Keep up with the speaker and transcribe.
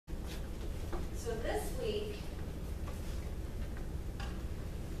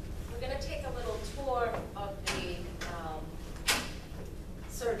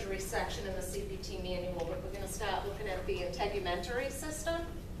CPT manual, but we're going to start looking at the integumentary system.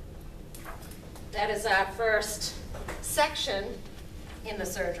 That is our first section in the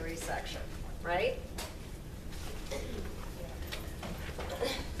surgery section, right?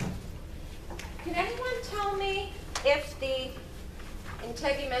 Can anyone tell me if the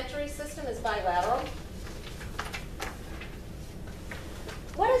integumentary system is bilateral?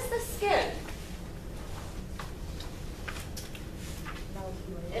 What is the skin?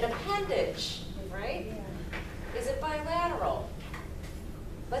 An appendage, right? Yeah. Is it bilateral?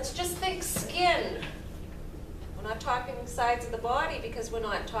 Let's just think skin. We're not talking sides of the body because we're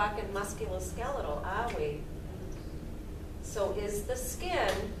not talking musculoskeletal, are we? So is the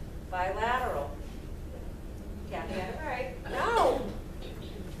skin bilateral? Kathy, got it right. No.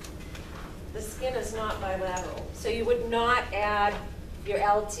 The skin is not bilateral. So you would not add your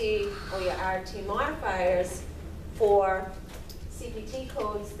LT or your RT modifiers for CPT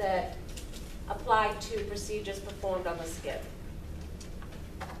codes that apply to procedures performed on the skin.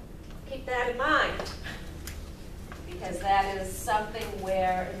 Keep that in mind, because that is something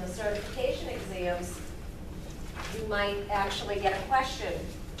where in the certification exams you might actually get a question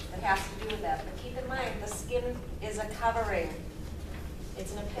that has to do with that. But keep in mind, the skin is a covering.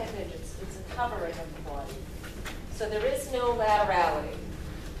 It's an appendage. It's a covering of the body. So there is no laterality.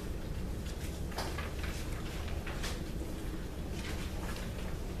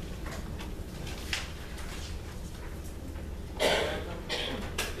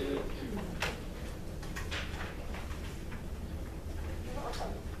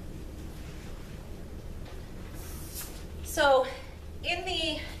 So in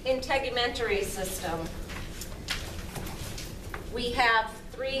the integumentary system, we have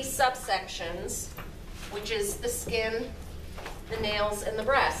three subsections, which is the skin, the nails, and the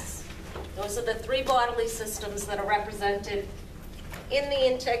breasts. Those are the three bodily systems that are represented in the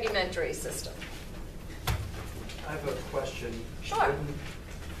integumentary system. I have a question. Sure. Wouldn't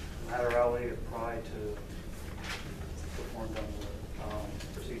laterality apply to performed on the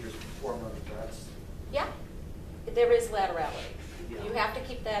procedures performed on the breasts? Yeah, there is laterality. Yeah. You have to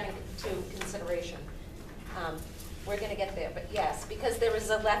keep that into consideration. We're going to get there, but yes, because there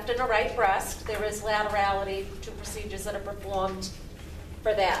is a left and a right breast, there is laterality to procedures that are performed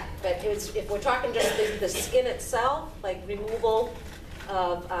for that. But if we're talking just the skin itself, like removal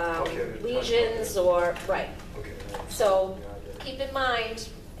of lesions or, right. Okay. So keep in mind,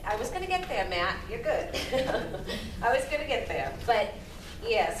 I was going to get there, Matt. You're good. I was going to get there. But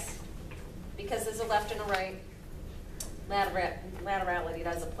yes, because there's a left and a right, laterality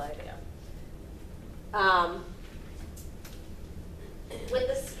does apply there. With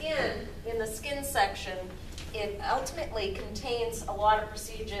the skin, in the skin section, it ultimately contains a lot of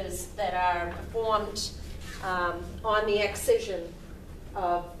procedures that are performed on the excision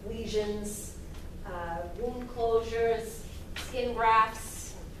of lesions, wound closures, skin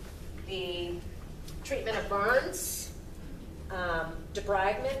grafts, the treatment of burns,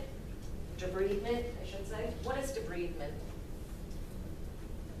 debridement, I should say. What is debridement?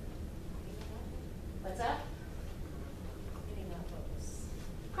 What's that?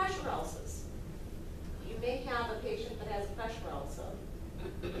 Pressure ulcers. You may have a patient that has a pressure ulcer.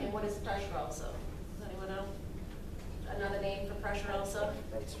 And what is a pressure ulcer? Does anyone know? Another name for pressure ulcer?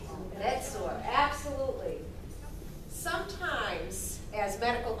 Bed sore, absolutely. Sometimes, as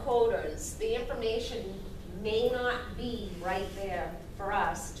medical coders, the information may not be right there for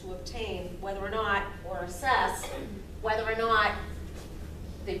us to obtain whether or not, or assess whether or not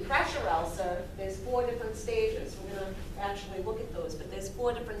the pressure ulcer, there's 4 different stages. We're going to actually look at those, but there's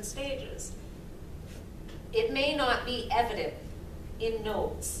 4 different stages. It may not be evident in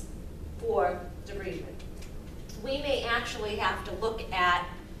notes for debridement. We may actually have to look at,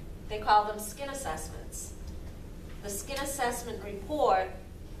 they call them skin assessments. The skin assessment report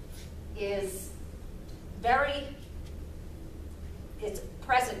is it's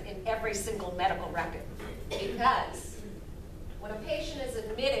present in every single medical record, because when a patient is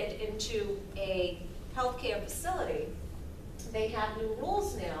admitted into a healthcare facility, they have new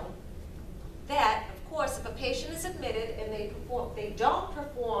rules now that, of course, if a patient is admitted and they don't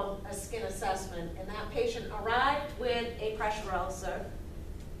perform a skin assessment and that patient arrived with a pressure ulcer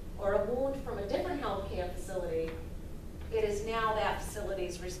or a wound from a different healthcare facility, it is now that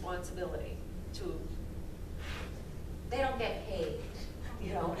facility's responsibility to, they don't get paid,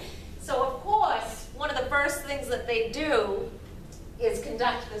 you know. So of course, one of the first things that they do is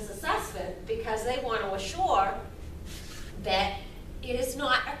conduct this assessment because they want to assure that it is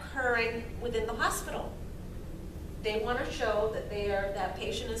not occurring within the hospital. They want to show that that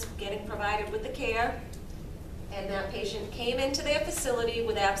patient is getting provided with the care and that patient came into their facility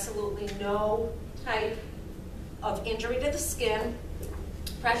with absolutely no type of injury to the skin,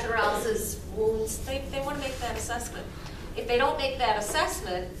 pressure ulcers, wounds, they want to make that assessment. If they don't make that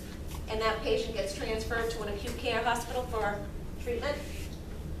assessment and that patient gets transferred to an acute care hospital for treatment,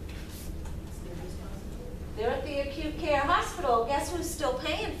 they're at the acute care hospital. Guess who's still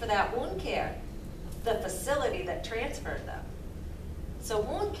paying for that wound care? The facility that transferred them. So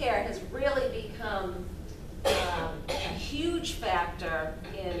wound care has really become a huge factor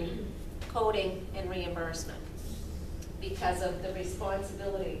in coding and reimbursement because of the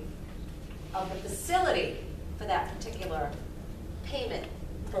responsibility of the facility for that particular payment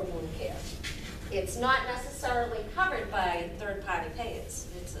for wound care. It's not necessarily covered by third-party payers.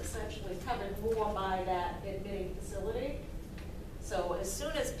 It's essentially covered more by that admitting facility. So as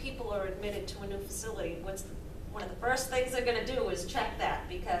soon as people are admitted to a new facility, one of the first things they're going to do is check that,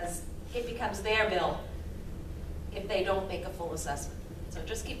 because it becomes their bill if they don't make a full assessment. So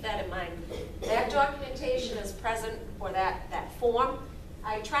just keep that in mind. That documentation is present, or that form.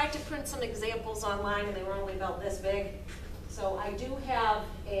 I tried to print some examples online, and they were only about this big. So I do have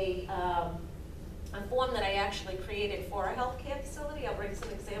a form that I actually created for a healthcare facility. I'll bring some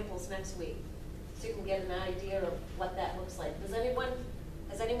examples next week so you can get an idea of what that looks like. Has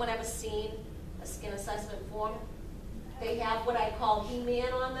anyone ever seen a skin assessment form? They have what I call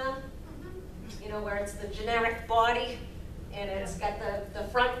He-Man on them, you know, where it's the generic body, and it's got the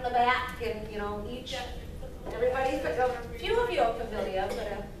front and the back, and, you know, each, everybody, a few of you are familiar,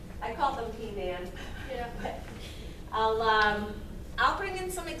 but I call them He-Man. Yeah. I'll bring in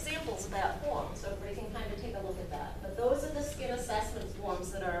some examples of that form, so everybody can kind of take a look at that. But those are the skin assessment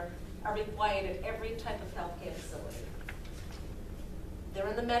forms that are required at every type of healthcare facility. They're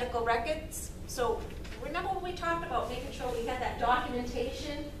in the medical records. So remember when we talked about making sure we had that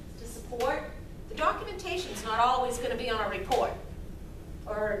documentation to support? The documentation's not always going to be on a report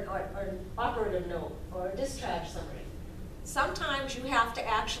or an operative note or a discharge summary. Sometimes you have to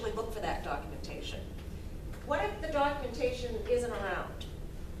actually look for that documentation. What if the documentation isn't around?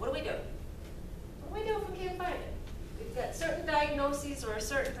 What do we do? What do we do if we can't find it? We've got certain diagnoses or a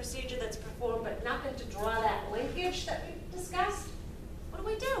certain procedure that's performed, but nothing to draw that linkage that we discussed. What do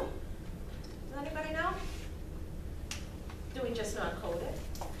we do? Does anybody know? Do we just not code it?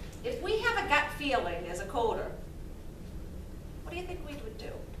 If we have a gut feeling as a coder, what do you think we would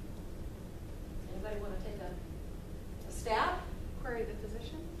do? Anybody want to take a stab? Query the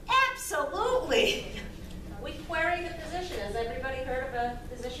physician? Absolutely. We query the physician. Has everybody heard of a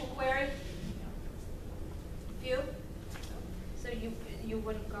physician query? Few? So you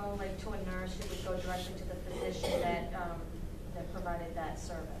wouldn't go like to a nurse, you would go directly to the physician that provided that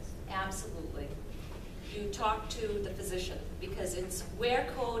service? Absolutely. You talk to the physician, because we're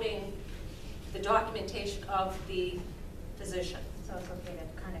coding the documentation of the physician. So it's okay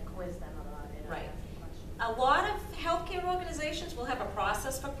to kind of quiz them about it. Right. A lot of healthcare organizations will have a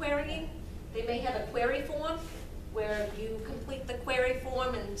process for querying. They may have a query form where you complete the query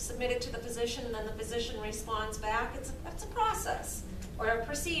form and submit it to the physician, and then the physician responds back. It's a process or a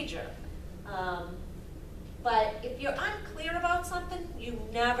procedure. But if you're unclear about something, you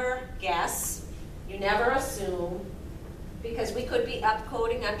never guess, you never assume, because we could be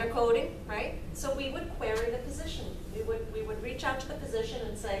upcoding, undercoding, right? So we would query the physician. We would reach out to the physician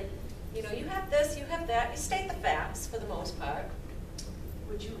and say, you know, you have this, you have that. You state the facts for the most part.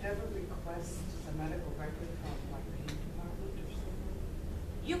 Would you ever request a medical record from like the department or something?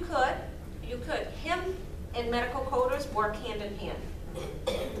 You could. Him and medical coders work hand in hand.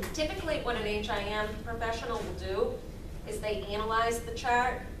 Typically what an HIM professional will do is they analyze the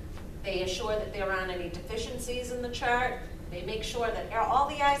chart, they assure that there aren't any deficiencies in the chart, they make sure that all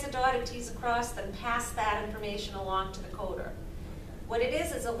the I's are dotted, T's are crossed, then pass that information along to the coder. What it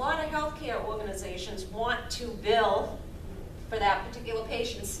is a lot of healthcare organizations want to bill for that particular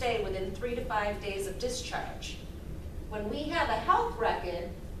patient's stay within 3 to 5 days of discharge. When we have a health record,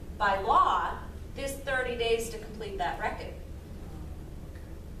 by law, there's 30 days to complete that record.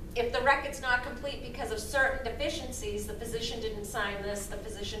 If the record's not complete because of certain deficiencies, the physician didn't sign this, the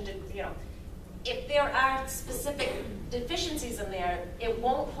physician didn't, you know. If there are specific deficiencies in there, it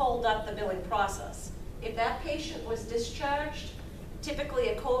won't hold up the billing process. If that patient was discharged, typically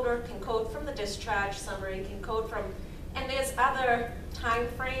a coder can code from the discharge summary, can code from, and there's other time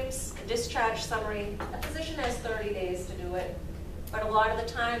frames. The discharge summary, a physician has 30 days to do it, but a lot of the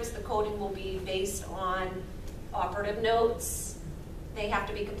times the coding will be based on operative notes. They have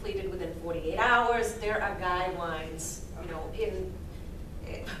to be completed within 48 hours. There are guidelines, you know,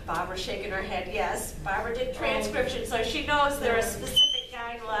 Barbara's shaking her head, yes. Barbara did transcription, so she knows there are specific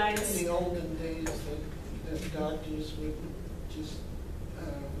guidelines. In the olden days, that doctors would just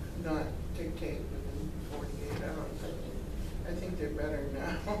not dictate within 48 hours. I think they're better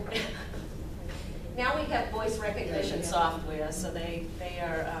now. Now we have voice recognition software, so they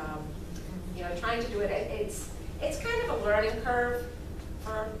are, you know, trying to do it. It's kind of a learning curve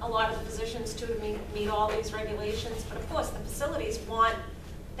for a lot of the physicians too, to meet all these regulations. But of course, the facilities want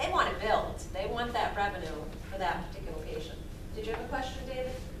it billed. They want that revenue for that particular patient. Did you have a question,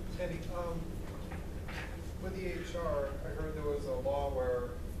 David? Sandy, with the EHR, I heard there was a law where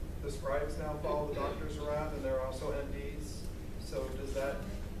the scribes now follow the doctors around, and they're also MDs. So does that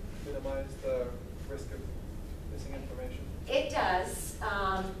minimize the risk of missing information? It does.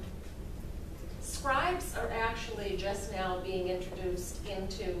 Scribes are actually just now being introduced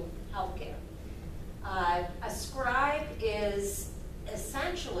into healthcare. A scribe is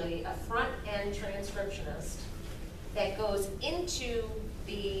essentially a front-end transcriptionist that goes into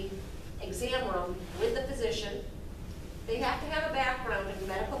the exam room with the physician. They have to have a background in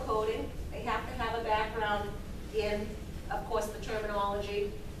medical coding. They have to have a background in, of course, the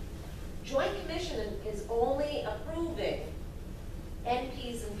terminology. Joint Commission is only approving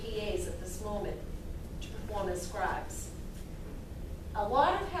NPs and PAs at this moment to perform as scribes. A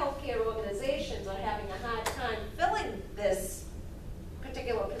lot of healthcare organizations are having a hard time filling this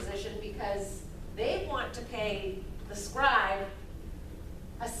particular position because they want to pay the scribe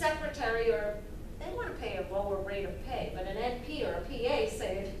a secretary, or they want to pay a lower rate of pay, but an NP or a PA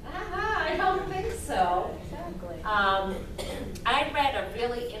saying, I don't think so. Exactly. I read a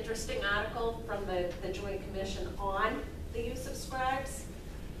really interesting article from the Joint Commission on the use of scribes,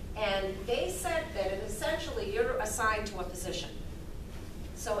 and they said that essentially you're assigned to a position.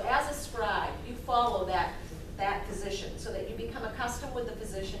 So as a scribe, you follow that position so that you become accustomed with the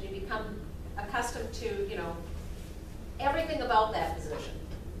position, you become accustomed to, you know, everything about that position.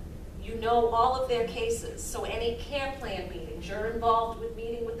 You know all of their cases, so any care plan meetings, you're involved with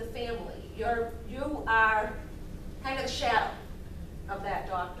meeting with the family. You are kind of the shadow of that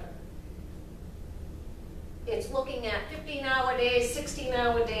doctor. It's looking at 15-hour days,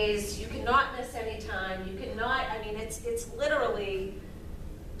 16-hour days. You cannot miss any time. You cannot, I mean, it's literally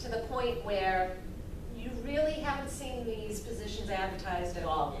to the point where you really haven't seen these positions advertised at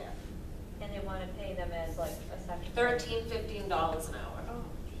all yet. And they want to pay them as like a secretary. $13, $15 an hour.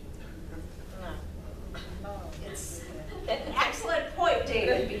 No. It's an excellent point,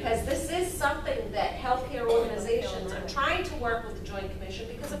 David, because this is something that healthcare organizations are trying to work with the Joint Commission,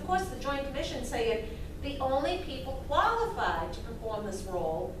 because of course the Joint Commission saying the only people qualified to perform this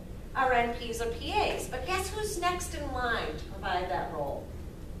role are NPs or PAs. But guess who's next in line to provide that role?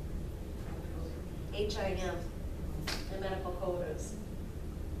 HIM, the medical coders.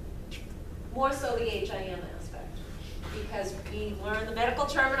 More so the HIM aspect, because we learn the medical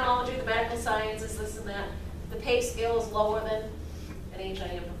terminology, the medical sciences, this and that. The pay scale is lower than an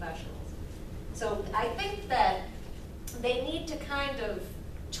HIM professionals. So I think that they need to kind of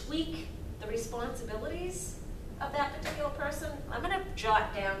tweak the responsibilities of that particular person. I'm going to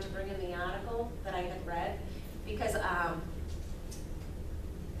jot down to bring in the article that I had read, because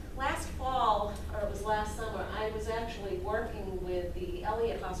last fall, or it was last summer, I was actually working with the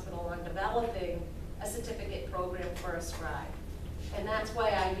Elliott Hospital on developing a certificate program for a scribe. And that's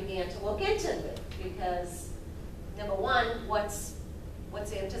why I began to look into it, because number one, what's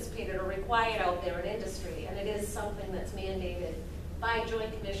anticipated or required out there in industry, and it is something that's mandated by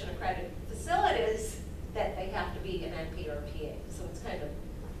Joint Commission accredited facilities that they have to be an NP or a PA. So it's kind of,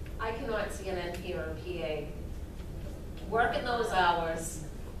 I cannot see an NP or a PA working those hours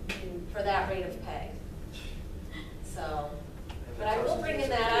for that rate of pay. So, but I will bring in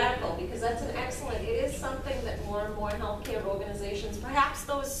that article because that's an excellent, it is something that more and more healthcare organizations, perhaps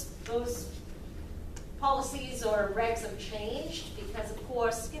those policies or regs have changed because of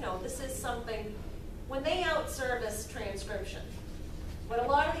course, you know, this is something, when they outservice transcription, what a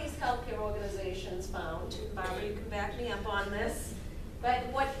lot of these healthcare organizations found, and Barbara, you can back me up on this, but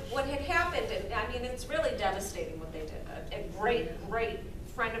what had happened, and I mean, it's really devastating what they did. A great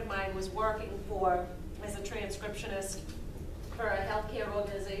friend of mine was working as a transcriptionist for a healthcare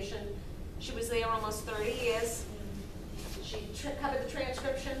organization. She was there almost 30 years. She covered the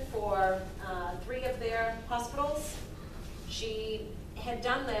transcription for 3 of their hospitals. She had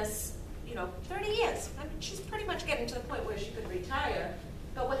done this, 30 years. I mean, she's pretty much getting to the point where she could retire.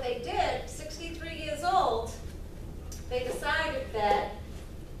 But what they did, 63 years old, they decided that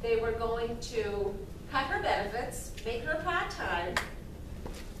they were going to cut her benefits, make her part-time,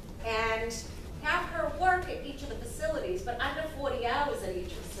 and have her work at each of the facilities, but under 40 hours at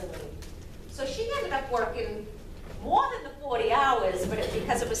each facility. So she ended up working more than the 40 hours, but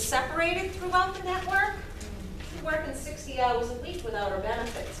because it was separated throughout the network, was working 60 hours a week without her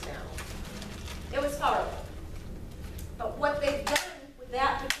benefits now. It was horrible. But what they've done with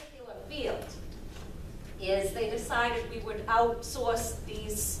that particular field is they decided we would outsource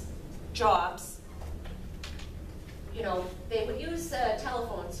these jobs. You know, they would use a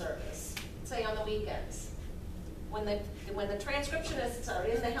telephone service, say on the weekends. When the transcriptionists are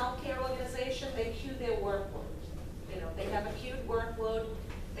in the healthcare organization, they queue their workload. You know, they have a queued workload.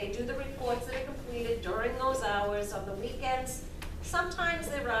 They do the reports that are completed during those hours on the weekends. Sometimes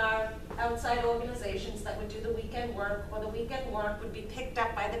there are outside organizations that would do the weekend work, or the weekend work would be picked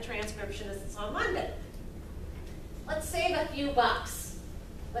up by the transcriptionists on Monday. Let's save a few bucks.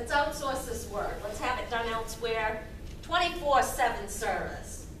 Let's outsource this work. Let's have it done elsewhere. 24/7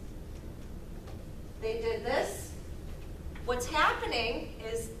 service. They did this. What's happening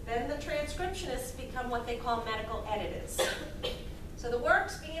is then the transcriptionists become what they call medical editors. So the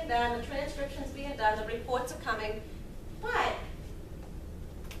work's being done, the transcription's being done, the reports are coming, but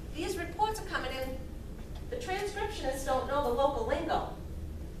these reports are coming in, the transcriptionists don't know the local lingo.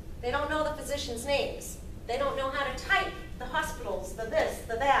 They don't know the physicians' names. They don't know how to type the hospitals, the this,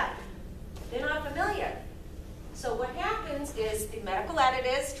 the that. They're not familiar. So what happens is the medical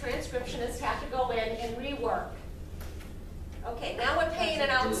editors, transcriptionists have to go in and rework. Okay, now we're paying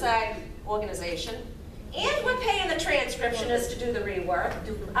an outside organization, and we're paying the transcriptionist to do the rework.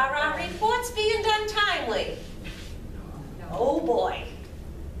 Are our reports being done timely? Oh boy.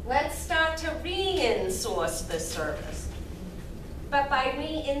 Let's start to re-insource this service. But by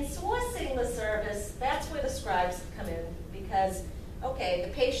re-insourcing the service, that's where the scribes come in, because, okay,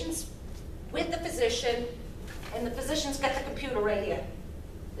 the patient's with the physician, and the physician's got the computer right here.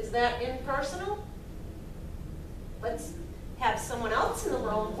 Is that impersonal? Let's have someone else in the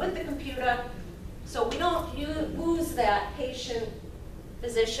room with the computer so we don't lose that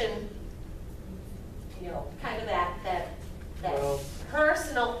patient-physician, you know, kind of that Well,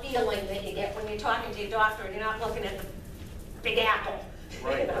 personal feeling that you get when you're talking to your doctor and you're not looking at the big apple.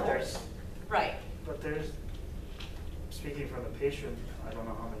 right, you know? but there's, speaking from the patient, I don't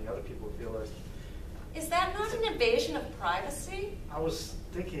know how many other people feel this. Is that not an invasion of privacy? I was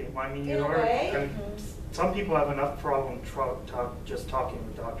thinking, I mean, In you a are, way. and some people have enough problem just talking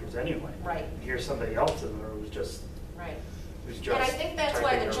with doctors anyway. Right. You hear somebody else in there who's just, Right. who's just And I think that's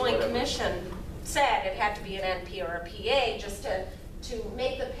why typing the or Joint whatever. Commission said it had to be an NP or a PA, just to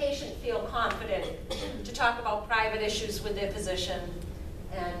make the patient feel confident to talk about private issues with their physician.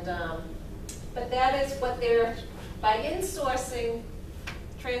 And, but that is what they're, by insourcing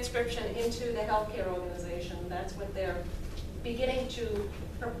transcription into the healthcare organization, that's what they're beginning to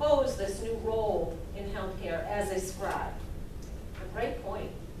propose, this new role in healthcare as a scribe. A great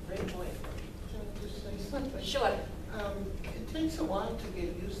point, great point. Can I just say something? Sure. It takes a while to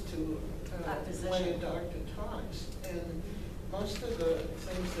get used to A the way a physician. doctor talks. And most of the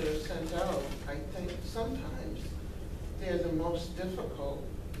things that are sent out, I think sometimes they're the most difficult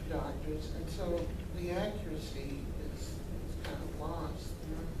doctors. And so the accuracy is kind of lost.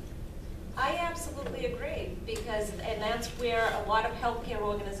 You know? I absolutely agree, and that's where a lot of healthcare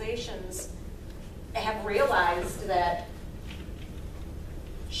organizations have realized that,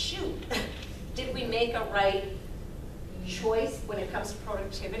 shoot, did we make a right choice when it comes to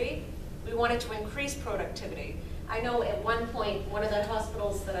productivity? We wanted to increase productivity. I know at one point, one of the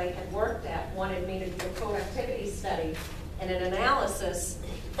hospitals that I had worked at wanted me to do a productivity study and an analysis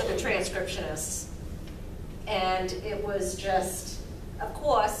for the transcriptionists. And it was just, of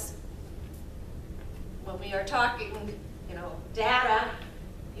course, when we are talking, you know, data,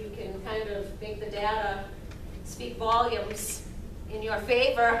 you can kind of make the data speak volumes in your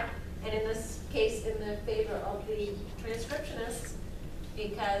favor, and in this case, in the favor of the transcriptionists,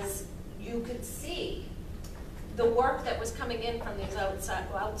 because you could see the work that was coming in from these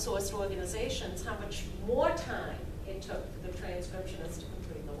outsourced organizations, how much more time it took for the transcriptionists to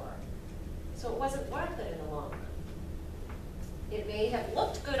complete the work. So it wasn't worth it in the long run. It may have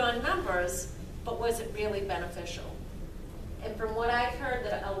looked good on numbers, but was it really beneficial? And from what I've heard,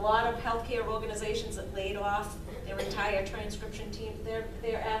 that a lot of healthcare organizations that laid off their entire transcription team,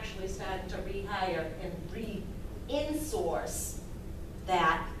 they're actually starting to rehire and re-insource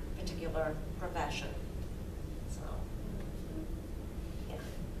that particular profession. So, yeah.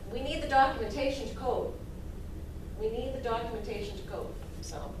 We need the documentation to code. We need the documentation to code.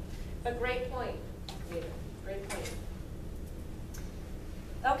 So, but great point, Rita. Great point.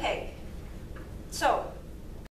 Okay,